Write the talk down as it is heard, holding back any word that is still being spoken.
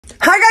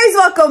Hi guys,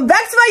 welcome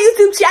back to my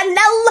YouTube channel.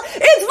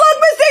 It's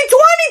Vlogmas Day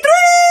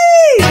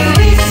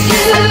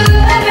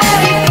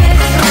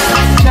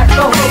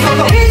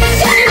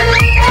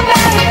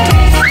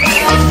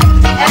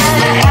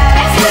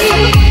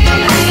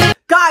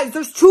 23! Guys,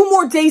 there's 2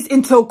 more days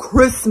until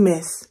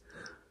Christmas.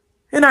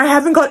 And I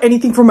haven't got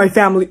anything for my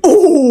family.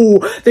 Oh,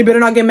 they better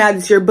not get mad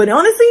this year. But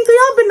honestly,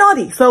 y'all been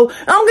naughty. So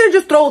I'm going to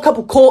just throw a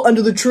couple coal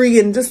under the tree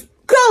and just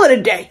call it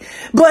a day.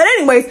 But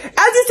anyways, as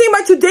you see in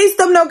my today's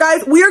thumbnail,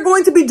 guys, we are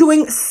going to be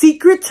doing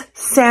Secret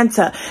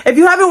Santa. If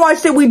you haven't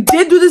watched it, we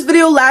did do this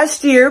video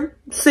last year,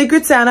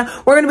 Secret Santa.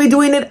 We're going to be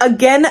doing it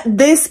again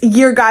this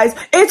year, guys.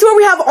 It's where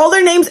we have all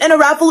their names in a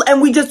raffle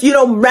and we just,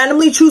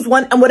 randomly choose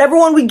one, and whatever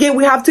one we get,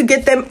 we have to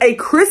get them a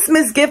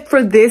Christmas gift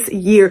for this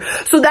year.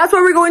 So that's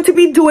what we're going to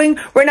be doing.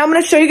 Right now, I'm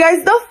going to show you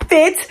guys the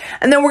fit,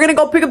 and then we're going to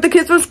go pick up the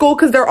kids from school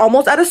because they're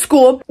almost out of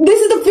school. This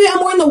is the fit.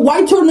 I'm wearing the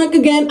white turtleneck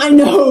again. I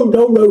know,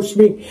 don't roast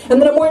me.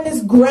 And then I'm wearing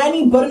this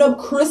granny button-up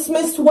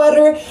Christmas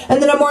sweater,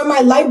 and then I'm wearing my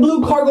light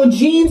blue cargo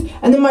jeans,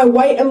 and then my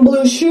white and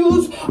blue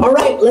shoes. All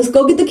right, let's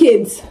go get the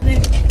kids.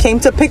 Came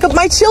to pick up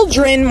my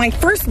children, my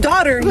first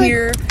daughter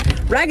here,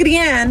 Raggedy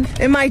Ann,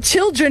 and my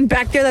children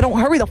back there that don't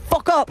hurry the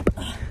fuck up.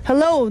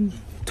 Hello,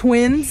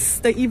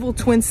 twins, the evil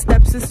twin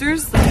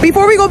stepsisters.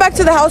 Before we go back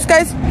to the house,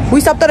 guys, we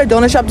stopped at a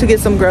donut shop to get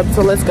some grub,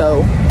 so let's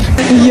go.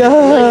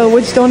 Yeah,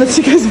 which donuts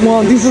you guys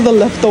want? These are the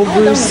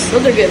leftovers.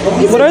 Those are good.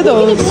 What are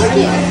those?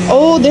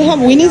 Oh, they have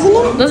weenies in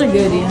them? Those are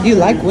good, yeah. You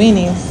like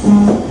weenies.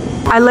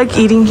 I like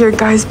eating here,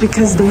 guys,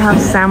 because they have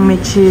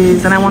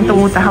sandwiches, and I want the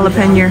one with the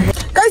jalapeno.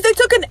 Guys, they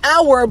took an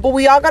hour, but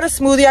we all got a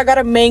smoothie. I got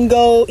a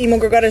mango. Emo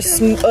girl got a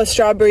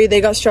strawberry.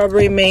 They got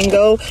strawberry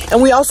mango.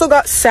 And we also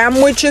got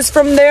sandwiches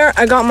from there.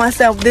 I got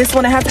myself this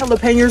one. It has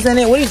jalapenos in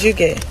it. What did you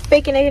get?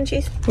 Bacon, egg, and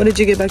cheese. What did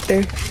you get back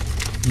there?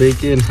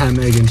 Bacon, ham,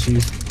 egg, and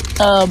cheese.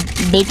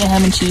 Bacon,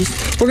 ham, and cheese.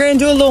 We're going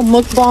to do a little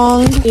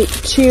mukbang.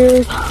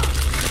 Cheers.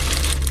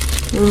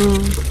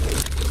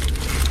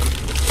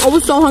 I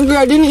was so hungry.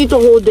 I didn't eat the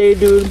whole day,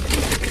 dude.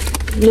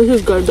 This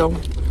is good, though.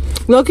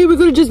 Lucky we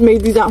could have just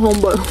made these at home,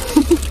 but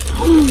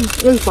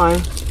it's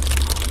fine.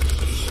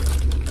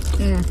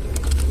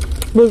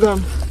 We're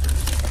done.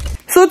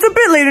 So it's a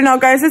bit later now,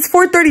 guys. It's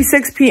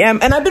 4:36 p.m.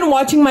 and I've been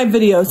watching my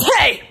videos.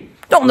 Hey,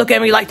 don't look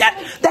at me like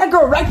that. That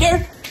girl right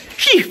there,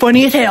 she's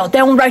funny as hell.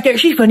 That one right there,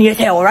 she's funny as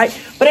hell, all right?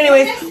 But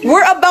anyways,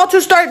 we're about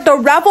to start the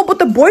raffle, but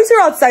the boys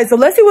are outside, so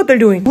let's see what they're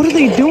doing. What are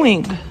they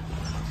doing?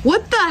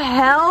 What the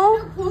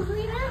hell?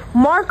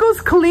 Marco's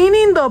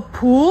cleaning the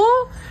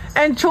pool?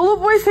 And Cholo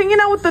Boy's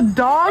hanging out with the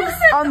dogs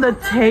on the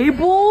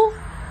table?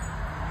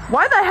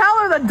 Why the hell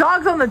are the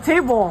dogs on the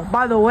table,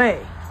 by the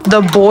way?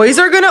 The boys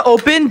are gonna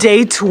open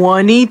day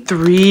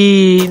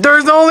 23.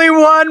 There's only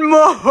one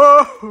more.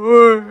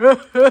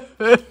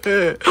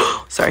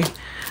 Sorry.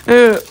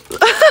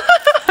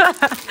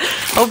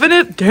 Open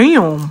it.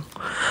 Damn.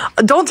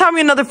 Don't tell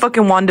me another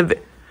fucking Wanda.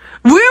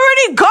 We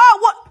already got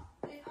what?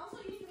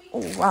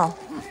 Oh, wow.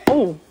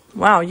 Oh,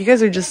 wow. You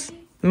guys are just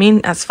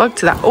mean as fuck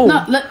to that. Oh,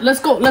 no, let's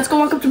go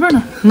walk up to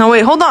Berna. No,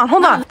 wait, hold on.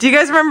 Do you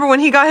guys remember when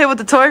he got hit with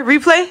the toy?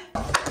 Replay.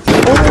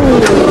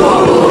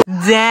 Oh,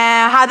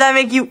 damn, how'd that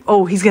make you?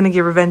 Oh, he's gonna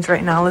get revenge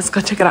right now. Let's go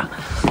check it out.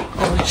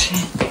 Oh shit.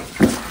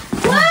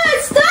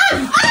 What? Stop!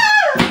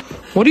 Ah!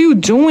 What are you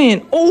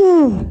doing?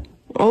 Oh,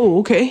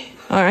 okay.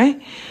 All right.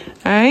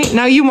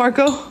 Now you,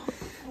 Marco.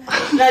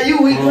 Now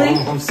you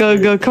weakling.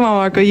 Go, come on,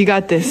 Marco, you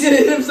got this. He's gonna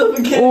hit himself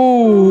again.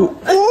 Oh,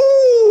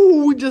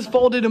 just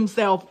folded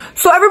himself.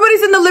 So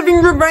everybody's in the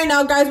living room right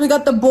now, guys. We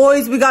got the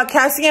boys, we got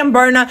Cassie and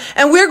Berna,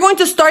 and we're going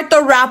to start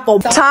the raffle.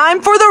 Time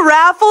for the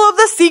raffle of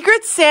the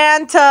Secret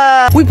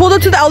Santa. We pulled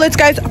up to the outlets,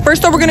 guys.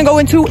 First store we're gonna go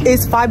into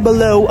is Five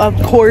Below, of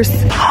course.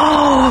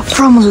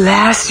 From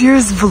last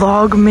year's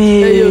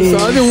Vlogmas. Hey, yo,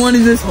 so I've been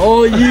wanting this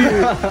all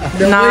year.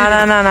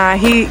 Nah.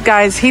 He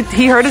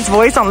heard his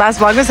voice on last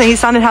Vlogmas and he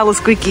sounded hella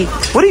squeaky.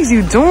 What is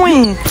you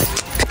doing?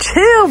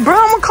 Chill, bro.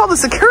 I'm gonna call the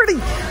security.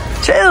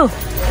 Chill.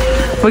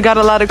 We got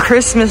a lot of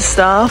Christmas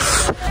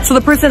stuff. So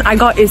the person I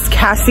got is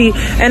Cassie,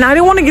 and I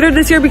didn't want to get her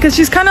this year because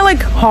she's kind of like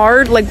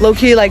hard, like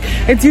low-key, like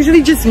it's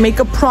usually just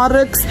makeup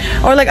products,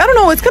 or like I don't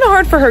know, it's kind of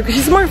hard for her because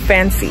she's more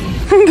fancy.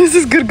 This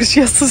is good because she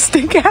has those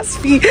stink ass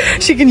feet.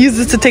 She can use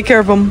this to take care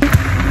of them.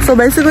 So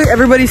basically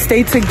everybody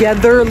stayed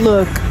together,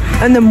 look,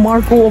 and then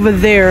Marco over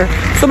there.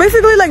 So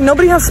basically like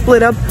nobody has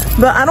split up,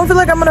 but I don't feel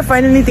like I'm gonna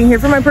find anything here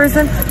for my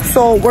person.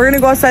 So we're gonna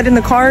go outside in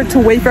the car to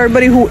wait for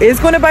everybody who is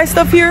gonna buy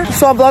stuff here.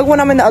 So I'll vlog when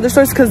I'm in the other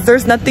stores because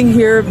there's nothing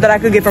here that I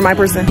could get for my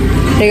person.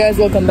 Hey guys,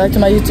 welcome back to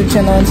my YouTube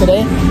channel, and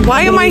today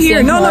why am I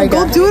here? No,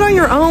 go do it on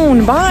your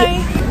own.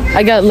 Bye.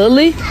 I got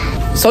Lily.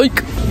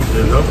 Psych.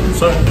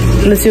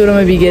 Let's see what I'm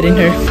gonna be getting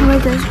her.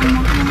 Alright guys, I'm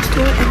walking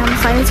into it and I'm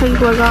excited to tell you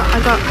who I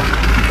got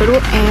Little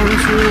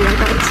Andrew, I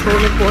got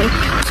Exploded Boy.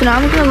 So now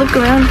I'm gonna look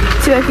around,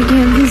 see if I can get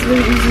him. He's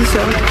really easy,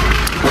 so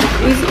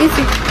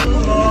easy.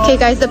 Okay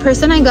guys, the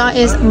person I got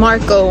is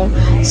Marco.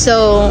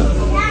 So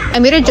I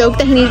made a joke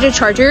that he needed a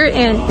charger,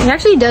 and he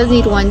actually does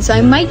need one, so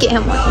I might get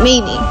him one,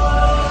 maybe.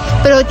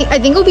 But I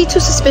think it'll be too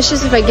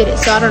suspicious if I get it,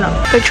 so I don't know.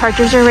 The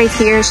chargers are right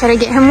here. Should I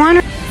get him one?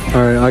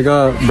 All right, I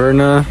got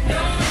Berna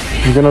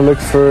I'm gonna look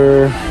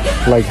for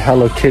like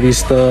Hello Kitty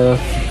stuff,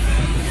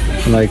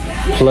 like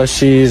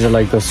plushies or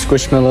like the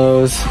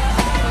Squishmallows,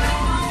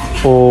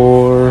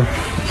 or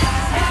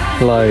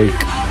like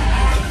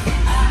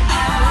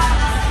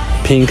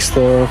pink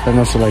stuff. I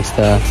know she likes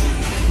that,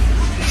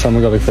 so I'm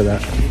gonna go look for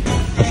that.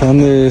 I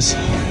found this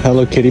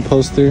Hello Kitty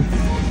poster,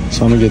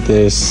 so I'm gonna get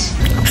this.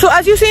 So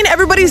as you've seen,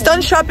 everybody's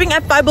done shopping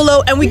at Five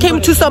Below, and we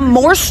came to some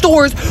more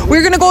stores.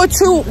 We're gonna go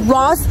to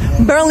Ross,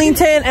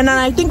 Burlington, and then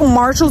I think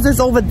Marshall's is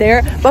over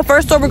there. But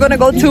first store we're gonna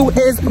go to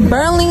is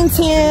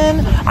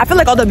Burlington. I feel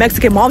like all the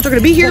Mexican moms are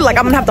gonna be here. Like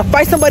I'm gonna have to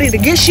fight somebody to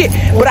get shit,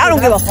 but I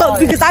don't give a fuck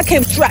because I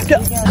came strapped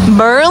up.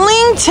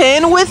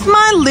 Burlington with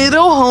my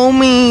little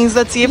homies.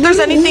 Let's see if there's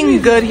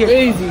anything good here.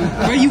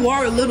 Where you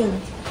are a little.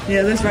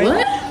 Yeah, that's right.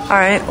 What? All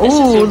right.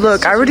 Oh,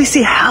 look, I already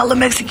see hella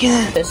Mexican.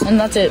 And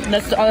that's it.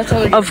 That's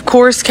all. Of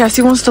course,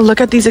 Cassie wants to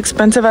look at these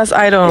expensive ass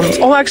items.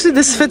 Oh, actually,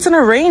 this fits in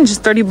her range. It's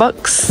 30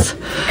 bucks. All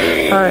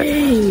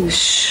right.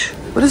 Shh.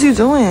 What is he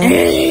doing?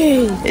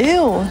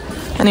 Ew.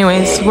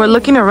 Anyways, we're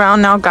looking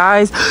around now,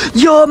 guys.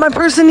 Yo, my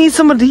person needs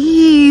some of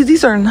these.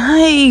 These are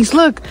nice.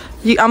 Look,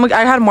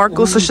 I had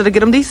Marco, so should I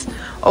get him these?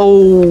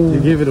 Oh. You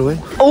gave it away?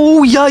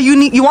 Oh, yeah.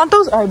 You want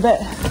those? All right,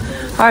 bet.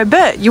 All right,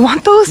 bet. You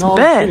want those? No,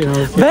 bet.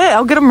 Bet.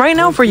 I'll get them right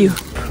now for you.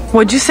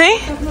 What'd you say?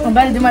 I'm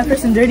about to do my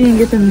person dirty and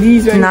get them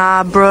these right.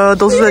 Nah, bro.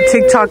 Those are the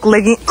TikTok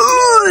leggings.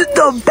 Ooh,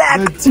 the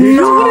back.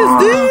 No.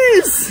 What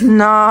is this?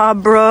 Nah,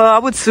 bro. I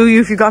would sue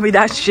you if you got me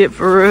that shit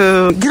for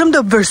real. Get them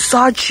the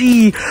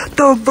Versace.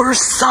 The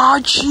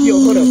Versace. Yo,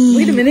 hold up.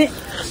 Wait a minute.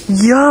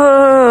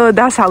 Yeah,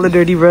 that's hella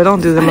dirty, bro. Don't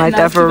do them like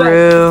that for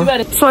real.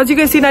 So as you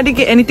guys see, I didn't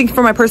get anything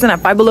for my person at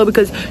Five Below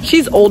because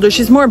she's older.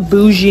 She's more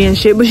bougie and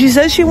shit. But she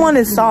says she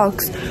wanted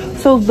socks.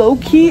 So low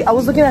key, I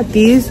was looking at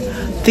these.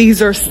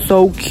 These are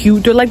so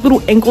cute. They're like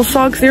little ankle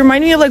socks. They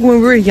remind me of like when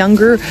we were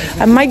younger.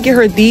 I might get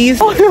her these.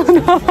 Oh,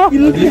 no. Are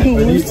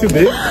these too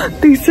big?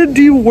 They said,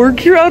 do you work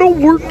here? I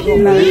don't work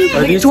here.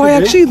 Do I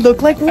actually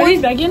look like one? Are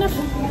these baggy enough?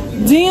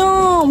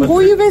 Damn. Who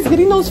are you guys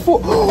getting those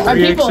for? Our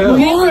people. We're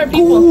getting for our Marco,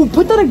 people.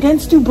 put that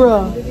against you,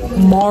 bro.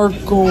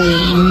 Marco,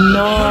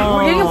 no.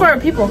 We're getting for our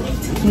people.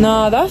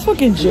 Nah, that's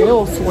fucking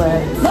jail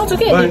sweat. No, it's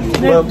okay.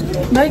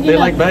 They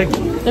like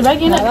baggy. They're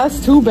baggy enough. Nah,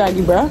 that's too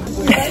baggy, bro.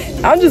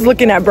 I'm just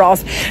looking at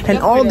bras, and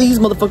all these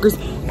motherfuckers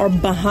are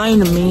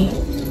behind me.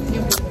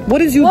 What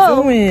is you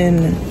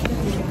doing?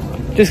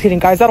 Just kidding,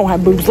 guys. I don't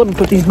have boobs. Let me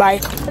put these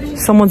back.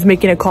 Someone's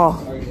making a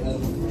call.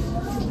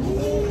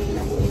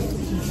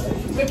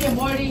 Rick and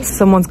Morty.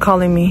 Someone's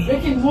calling me.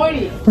 Rick and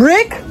Morty.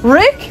 Rick?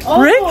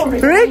 Oh,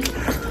 Rick.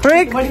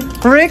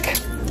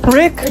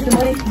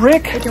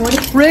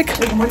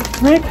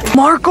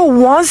 Marco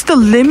wants the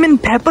lemon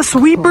pepper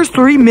sweepers,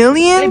 3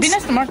 million. Hey, be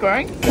nice to Marco,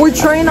 right? We're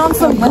trying on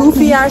some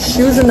goofy ass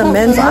shoes in the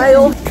men's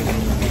aisle.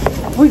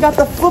 We got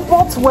the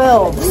football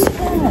 12s.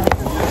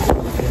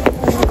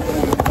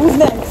 Who's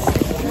next?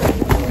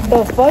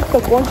 The fuck? The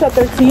Concha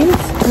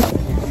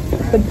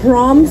 13s? The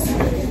proms?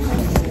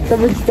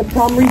 The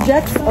prom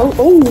rejects?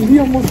 Oh, we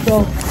almost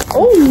fell.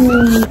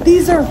 Oh,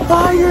 these are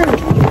fire.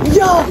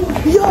 Yo,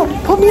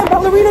 put me in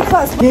ballerina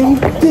class.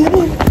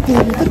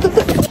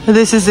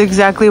 This is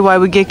exactly why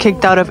we get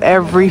kicked out of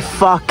every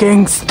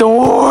fucking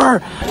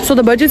store. So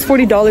the budget's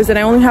 $40 and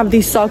I only have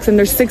these socks and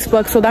they're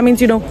 $6. So that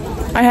means, you know,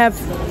 I have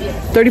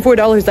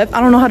 $34 left. I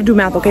don't know how to do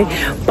math, okay?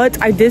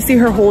 But I did see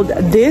her hold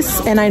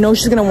this and I know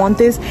she's gonna want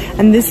this.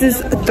 And this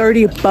is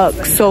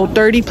 $30. So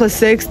 30 plus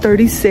 6,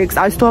 36.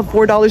 I still have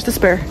 $4 to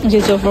spare. Okay,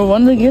 so for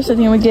one of the gifts, I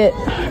think I'm gonna get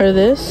her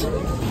this.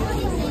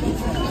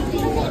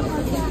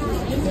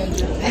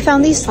 I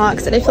found these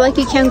socks and I feel like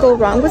you can't go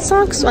wrong with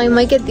socks, so I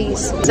might get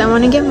these. I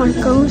want to get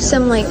Marco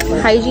some like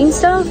hygiene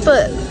stuff,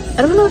 but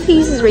I don't know if he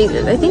uses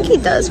razors. I think he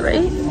does,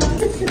 right?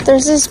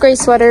 There's this gray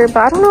sweater, but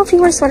I don't know if he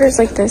wears sweaters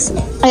like this.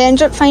 I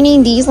ended up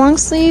finding these long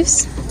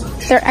sleeves.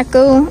 They're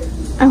Echo.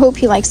 I hope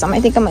he likes them.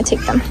 I think I'm gonna take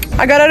them.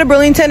 I got out of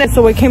Burlington,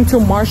 so I came to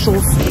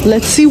Marshall's.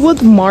 Let's see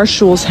what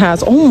Marshall's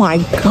has. Oh my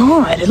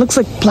God, it looks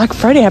like Black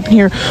Friday happened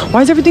here.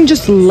 Why is everything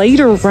just laid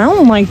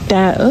around like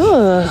that?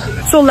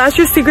 Ugh. So last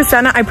year's Secret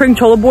Santa, I pranked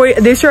Cholo Boy.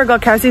 This year I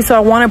got Cassie, so I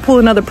want to pull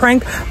another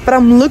prank, but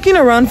I'm looking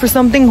around for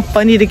something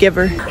funny to give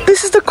her.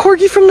 This is the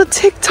corgi from the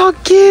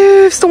TikTok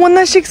gifts, the one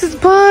that shakes his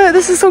butt.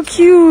 This is so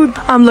cute.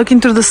 I'm looking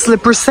through the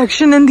slipper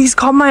section and these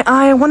caught my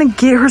eye. I want to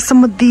get her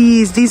some of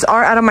these. These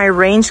are out of my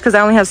range because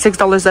I only have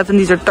 $6 left and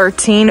these are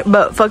 $13,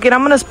 but fuck it,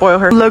 I'm gonna spoil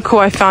her. Look who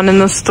I found in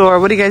the store.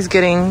 What are you guys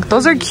getting?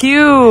 Those are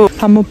cute.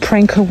 I'm gonna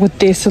prank her with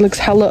this. It looks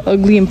hella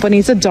ugly and funny.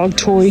 It's a dog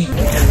toy.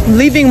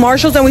 Leaving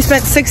Marshall's and we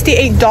spent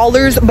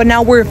 $68, but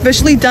now we're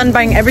officially done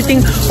buying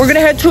everything. We're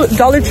gonna head to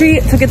Dollar Tree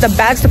to get the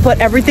bags to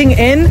put everything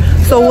in.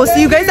 So we'll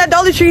see you guys at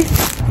Dollar Tree.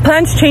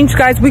 Plans changed,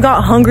 guys. We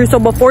got hungry, so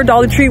before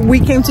Dollar Tree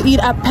we came to eat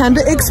at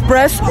Panda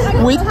Express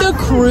with the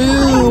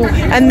crew,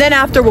 and then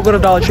after we'll go to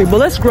Dollar Tree, but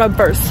let's grub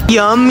first.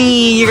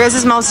 Yummy. You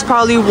guys' mouth is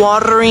probably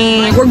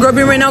watering. We're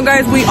grubbing right now,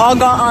 guys. We all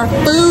got our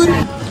food.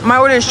 My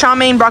order is chow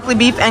mein, broccoli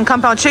beef, and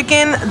compound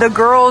chicken. The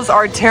girls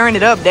are tearing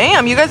it up.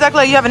 Damn, you guys act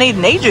like you haven't eaten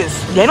in ages.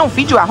 They don't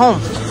feed you at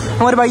home.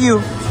 And what about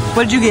you?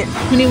 What did you get?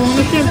 Honey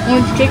walnut shrimp,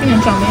 orange chicken,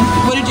 and chow mein.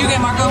 What did you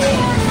get, Marco?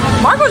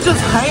 Marco's just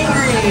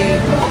hungry.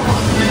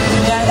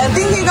 Yeah, I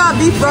think he got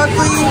beef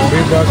broccoli.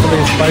 Beef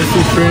broccoli,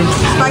 spicy shrimp.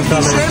 Spicy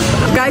shrimp.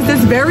 Guys,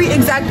 this very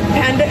exact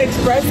Panda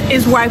Express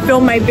is where I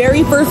filmed my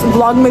very first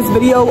Vlogmas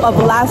video of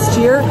last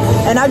year.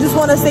 And I just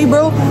want to say,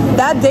 bro,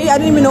 that day I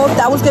didn't even know if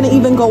that was going to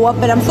even go up.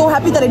 And I'm so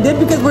happy that I did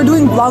because we're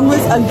doing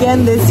Vlogmas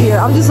again this year.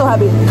 I'm just so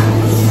happy.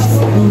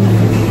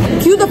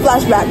 Cue the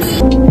flashback.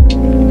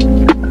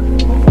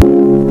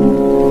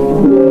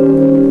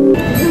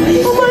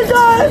 Oh my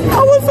God,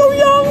 I was so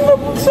young.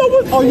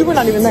 Oh, you were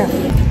not even there.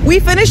 We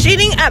finished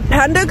eating at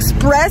Panda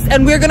Express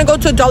and we're gonna go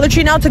to Dollar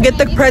Tree now to get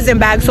the present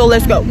bag, so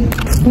let's go.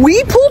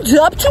 We pulled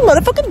up to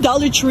motherfucking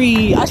Dollar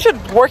Tree. I should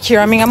work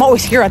here. I mean, I'm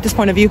always here at this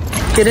point of view.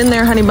 Get in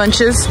there, honey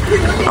bunches.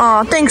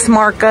 Aw, thanks,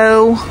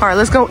 Marco. All right,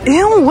 let's go.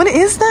 Ew, what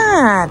is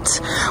that?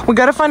 We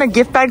gotta find a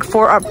gift bag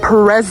for our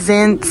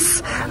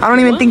presents. I don't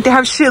even think they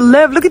have shit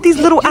left. Look at these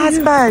little ass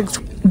bags.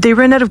 They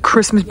ran out of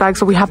Christmas bags,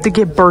 so we have to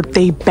get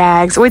birthday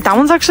bags. Wait, that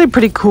one's actually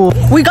pretty cool.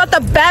 We got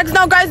the bags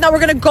now, guys. Now we're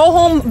gonna go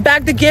home,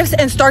 bag the gifts,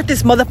 and start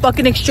this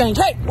motherfucking exchange.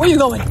 Hey, where you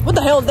going? What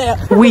the hell is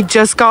that? We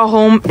just got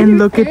home, and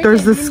look at,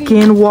 there's the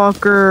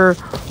Skinwalker.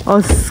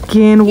 A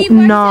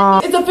skin,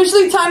 nah. It's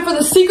officially time for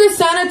the Secret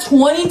Santa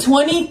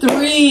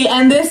 2023,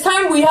 and this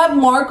time we have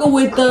Marco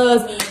with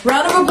us.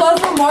 Round of applause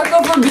for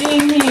Marco for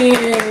being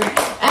here.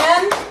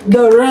 And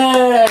the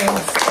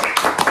rest.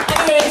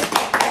 Anyways.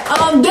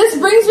 This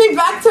brings me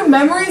back to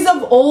memories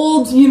of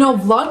old, you know,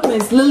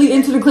 Vlogmas. Lily,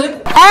 into the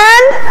clip.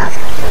 And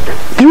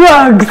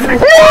drugs.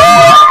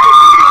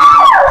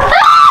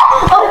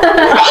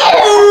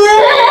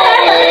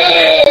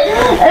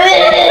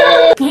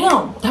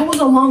 Damn, that was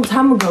a long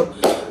time ago.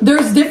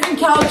 There's different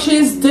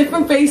couches,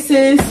 different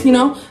faces, you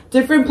know,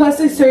 different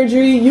plastic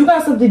surgery. You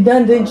got something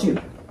done, didn't you?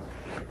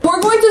 We're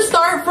going to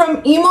start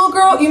from Emo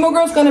Girl. Emo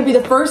Girl's going to be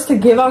the first to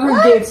give out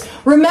her gifts.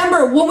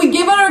 Remember, when we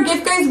give out our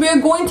gift, guys, we are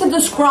going to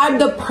describe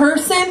the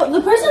person. The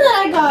person that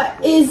I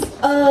got is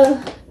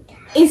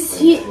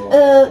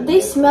they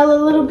smell a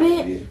little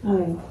bit.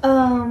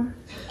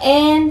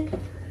 And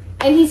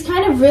he's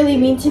kind of really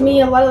mean to me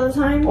a lot of the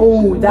time.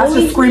 Oh, that's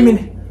a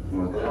screaming.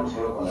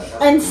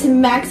 And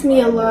smacks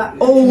me a lot.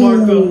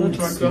 Oh,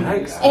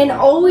 and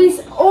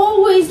always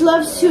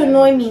loves to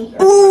annoy me.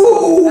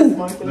 Ooh, him,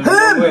 all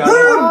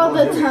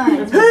the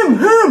time.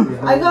 Him.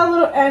 I got a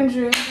little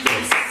Andrew.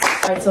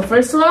 Alright, so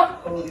first of all,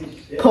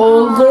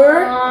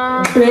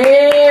 polar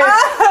bear.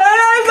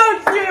 That's so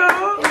cute.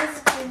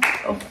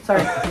 Oh,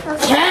 sorry.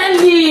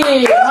 Candy,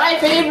 my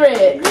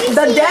favorite.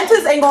 The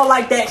dentist ain't gonna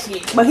like that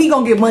shit, but he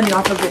gonna get money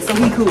off of it, so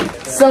he cool.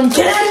 Some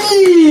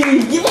candy.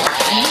 Yeah.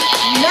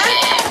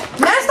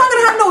 Man's not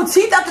gonna have no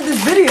teeth after this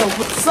video.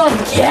 Some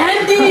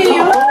candy.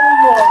 Damn.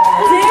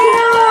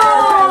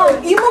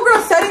 Emo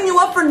Girl setting you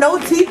up for no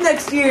teeth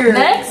next year.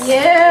 Next?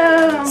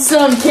 Yeah.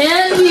 Some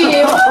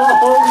candy.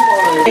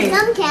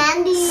 Some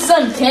candy.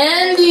 Some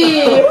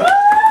candy.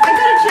 I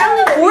got a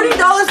challenge.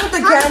 $40 for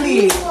the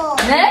candy.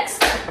 Next?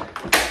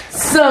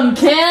 Some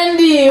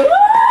candy.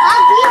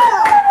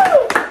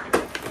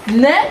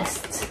 Next?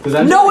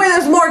 No way,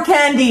 there's more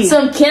candy.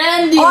 Some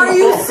candy. Are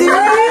you serious?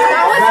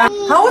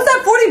 How was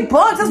that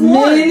 $40? That's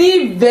more.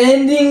 Mini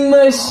vending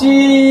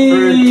machine.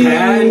 For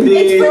candy.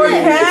 It's for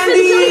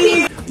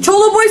candy.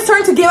 Cholo Boy's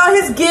turn to give out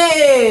his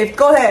gift.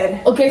 Go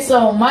ahead. Okay,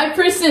 so my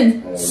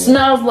person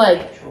smells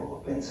like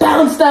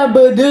bounced out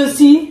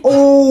Badusi.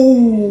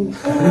 Oh.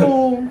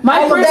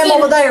 My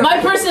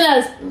person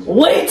has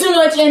way too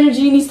much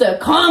energy, needs to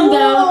calm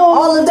down.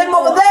 All of them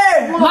over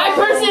there. My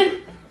person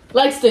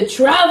likes to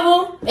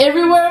travel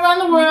everywhere around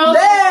the world.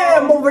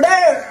 Damn, over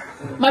there.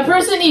 My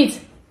person eats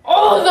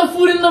all the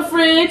food in the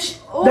fridge.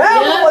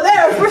 Damn, over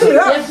there, especially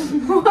us.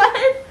 What?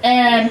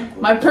 And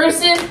my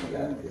person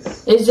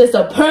is just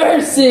a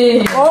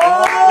person.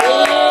 Oh.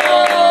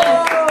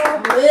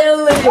 Yeah.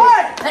 Lily.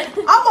 What?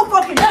 I'm a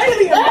fucking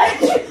alien,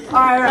 bitch.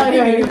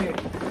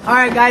 All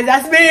right, guys,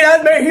 that's me.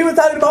 He was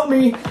talking about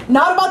me,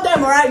 not about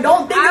them. All right,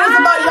 don't think it was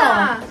about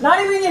y'all. Not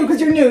even you, because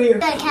you're new here.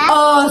 Patrick.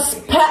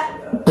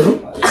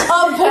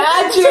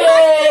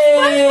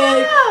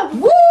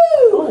 Woo!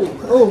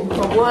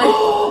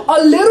 Oh, a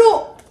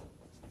little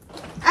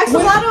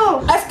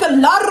Axolotl.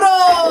 Escalado.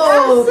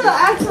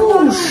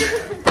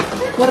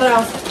 What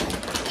else?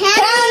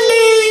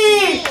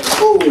 Candy.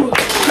 Ooh.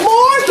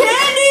 More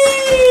candy.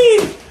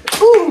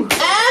 Ooh.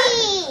 And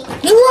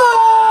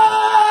drugs.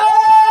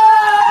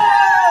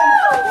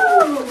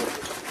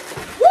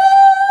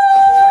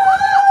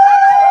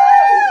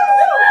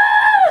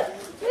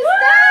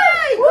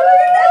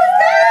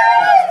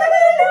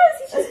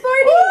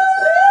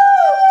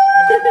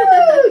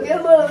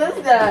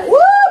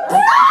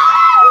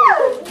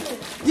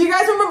 Do you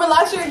guys remember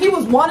last year he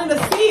was wanting to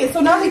see it, so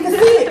now he can see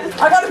it.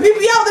 I got a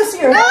BBL this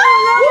year. No.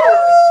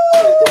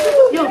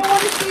 You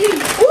want to see?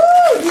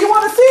 Woo! Do you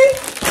want to see?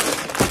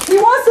 He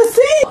wants to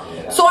see.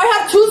 So I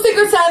have 2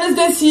 Secret Santas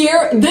this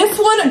year. This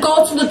one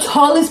goes to the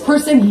tallest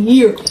person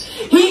here.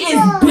 He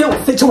is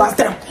built. Sit your ass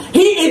down.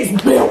 He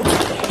is built.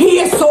 He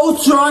is so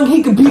strong.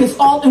 He could beat us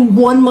all in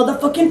one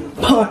motherfucking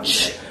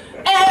punch.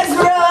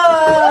 Ezra!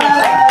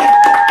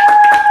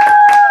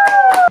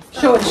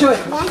 Show it, show it.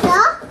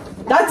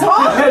 That's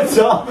all? That's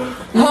all.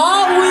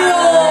 Hot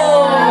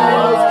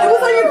Wheels! It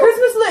was on your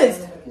Christmas list.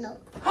 No.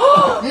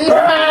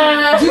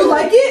 Do you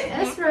like it?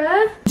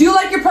 Ezra. Do you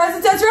like your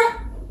presents, Ezra?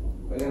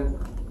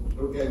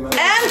 Okay, man.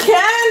 And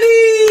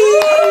candy!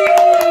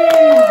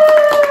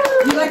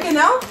 You like it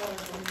now?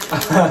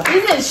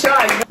 He's in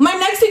shock. My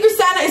next Secret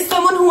Santa is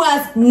someone who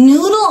has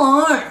noodle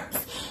arms.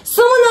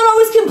 Someone that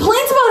always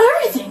complains about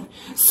everything.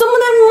 Someone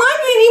that might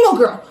be an emo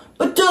girl,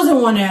 but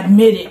doesn't want to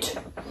admit it.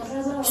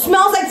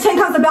 Smells like 10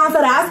 pounds of bounce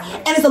that ass,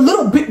 and it's a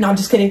little bit. No, I'm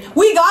just kidding.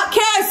 We got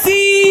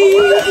Cassie!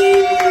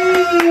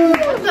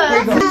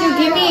 What did you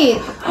give me?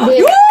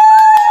 Yeah!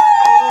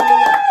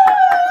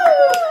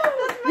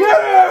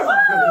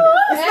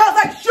 It smells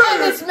like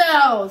sugar! It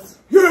smells.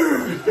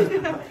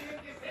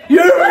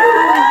 Yeah!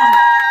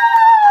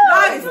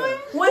 Guys,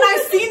 when I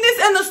seen this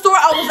in the store,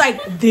 I was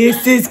like,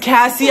 this is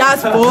Cassie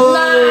as fuck.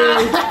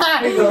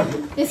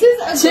 This is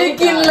a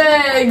Chicken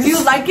legs. Do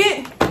you like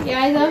it?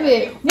 Yeah, I love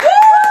it.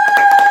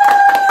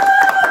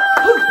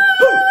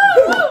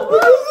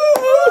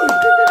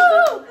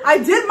 I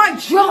did my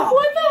job.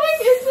 What the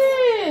heck is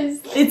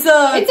this? It's a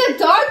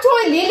dog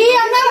toy, Lily.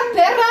 I'm not a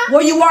perra.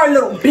 well, you are a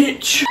little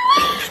bitch.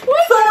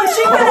 So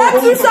she can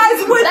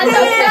exercise with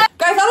it.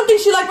 Guys, I don't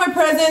think she liked my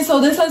present, so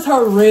this is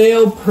her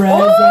real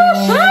present.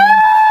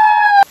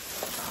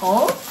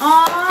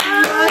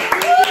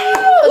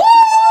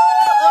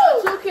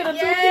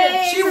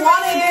 She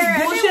wanted this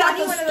bullshit at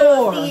the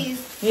store.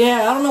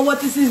 Yeah, I don't know what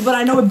this is, but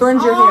I know it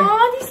burns your hair.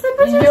 These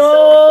slippers are They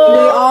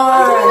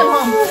are.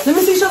 Let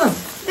me see, show them.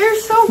 They're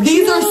so cute.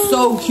 These are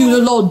so cute, they're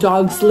little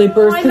dog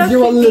slippers, because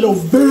you're a little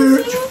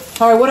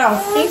bitch. All right, what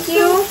else? Thank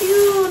you.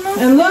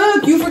 And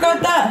look, you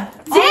forgot that.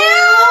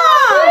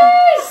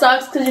 Damn!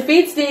 Sucks because your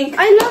feet stink.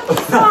 I love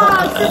these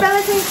socks. They're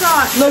Valentine's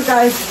socks. Look,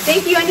 guys.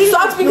 Thank you. I need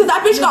Socks because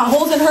that bitch got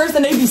holes in hers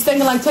and they be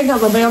stinking like 10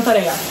 pounds of bounce that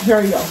ass.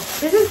 Here you go.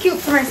 This is cute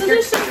for my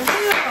skirt.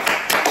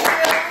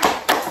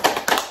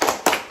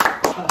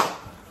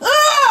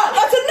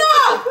 That's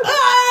enough!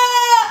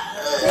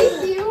 Thank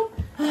you.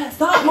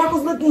 Stop,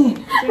 Marco's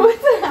looking. What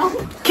the hell?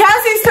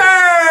 Cassie's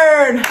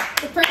turn!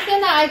 The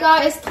person that I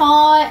got is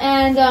tall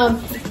and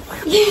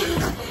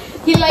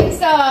he likes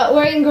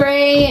wearing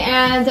gray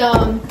and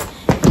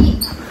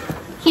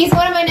he's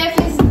one of my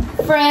nephew's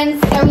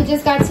friends that we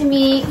just got to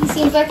meet. He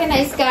seems like a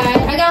nice guy.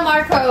 I got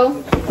Marco.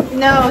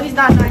 No, he's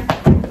not nice.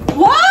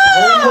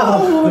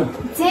 Wow!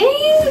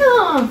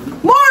 Damn!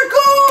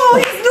 Marco!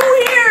 He's new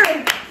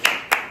here!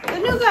 The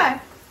new guy.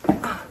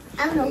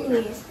 I don't know who he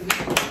is.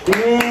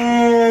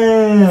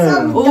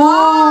 Damn.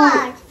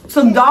 Ooh,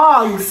 some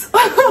dogs.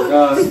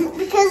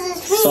 Because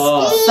it's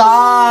Socks.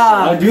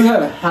 Stop. I do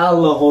have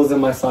hella holes in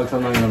my socks,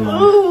 I'm not gonna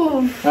lie.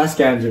 Ooh. That's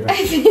Andrew.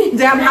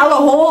 Damn, hella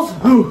holes.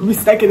 Ooh, we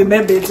stuck it in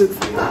them bitches.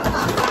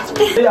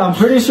 I'm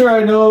pretty sure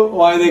I know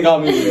why they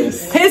got me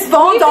this. His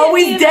phone's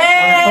always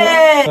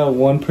dead.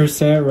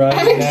 1%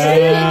 right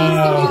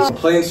now.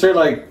 Plain shirt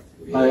like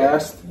I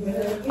asked.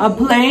 A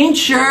plain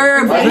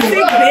shirt, basic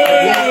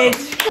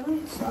bitch.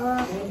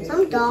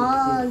 Some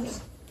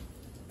dogs.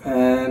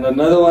 And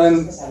another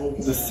one,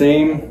 the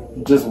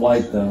same, just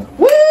white though.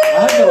 Woo! I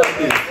have to like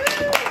this.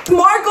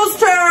 Marco's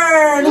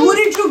turn. Who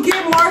did you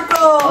get,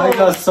 Marco? I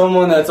got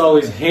someone that's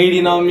always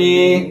hating on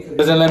me,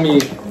 doesn't let me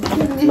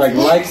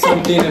like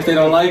something if they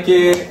don't like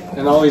it,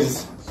 and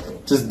always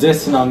just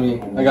dissing on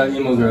me. I got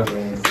emo girl.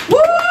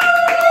 Woo!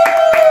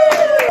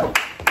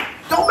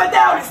 Don't bend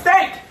down, it's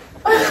stank.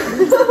 I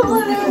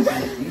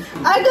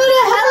got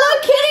a Hello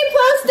Kitty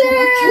poster.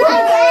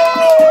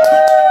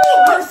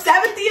 Her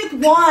 70th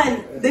one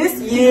this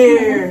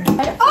year.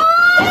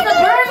 Oh, It's a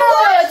burner.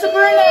 It's a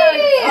burner.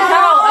 A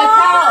cow. A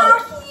cow.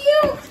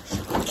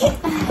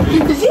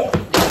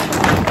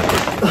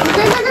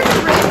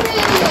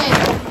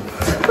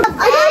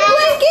 I got a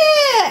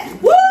blanket.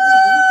 Woo!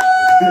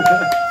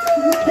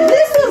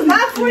 This was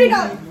not $40.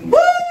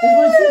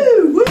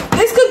 Woo!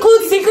 This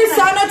concludes Secret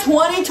Santa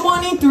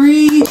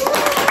 2023.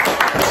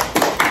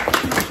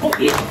 Oh,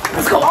 yeah.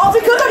 Let's go all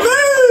because of me!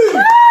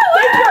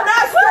 Thank you,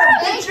 Master!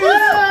 Thank you.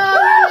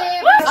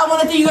 I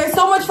want to thank you guys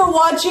so much for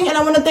watching, and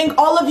I want to thank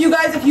all of you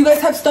guys. If you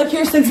guys have stuck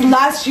here since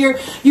last year,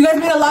 you guys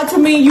mean a lot to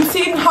me. You've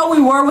seen how we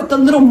were with the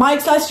little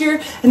mics last year,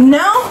 and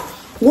now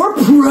we're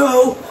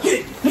pro.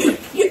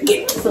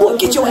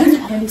 Get your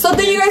ass. So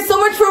thank you guys so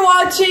much for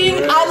watching.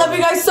 I love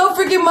you guys so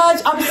freaking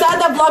much. I'm sad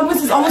that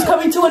Vlogmas is almost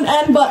coming to an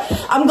end, but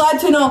I'm glad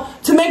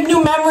to make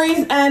new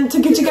memories and to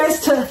get you guys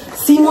to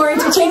see more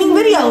entertaining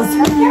videos.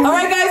 All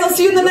right, guys, I'll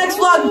see you in the next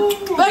vlog.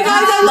 Bye,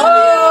 guys. I love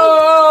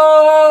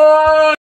you.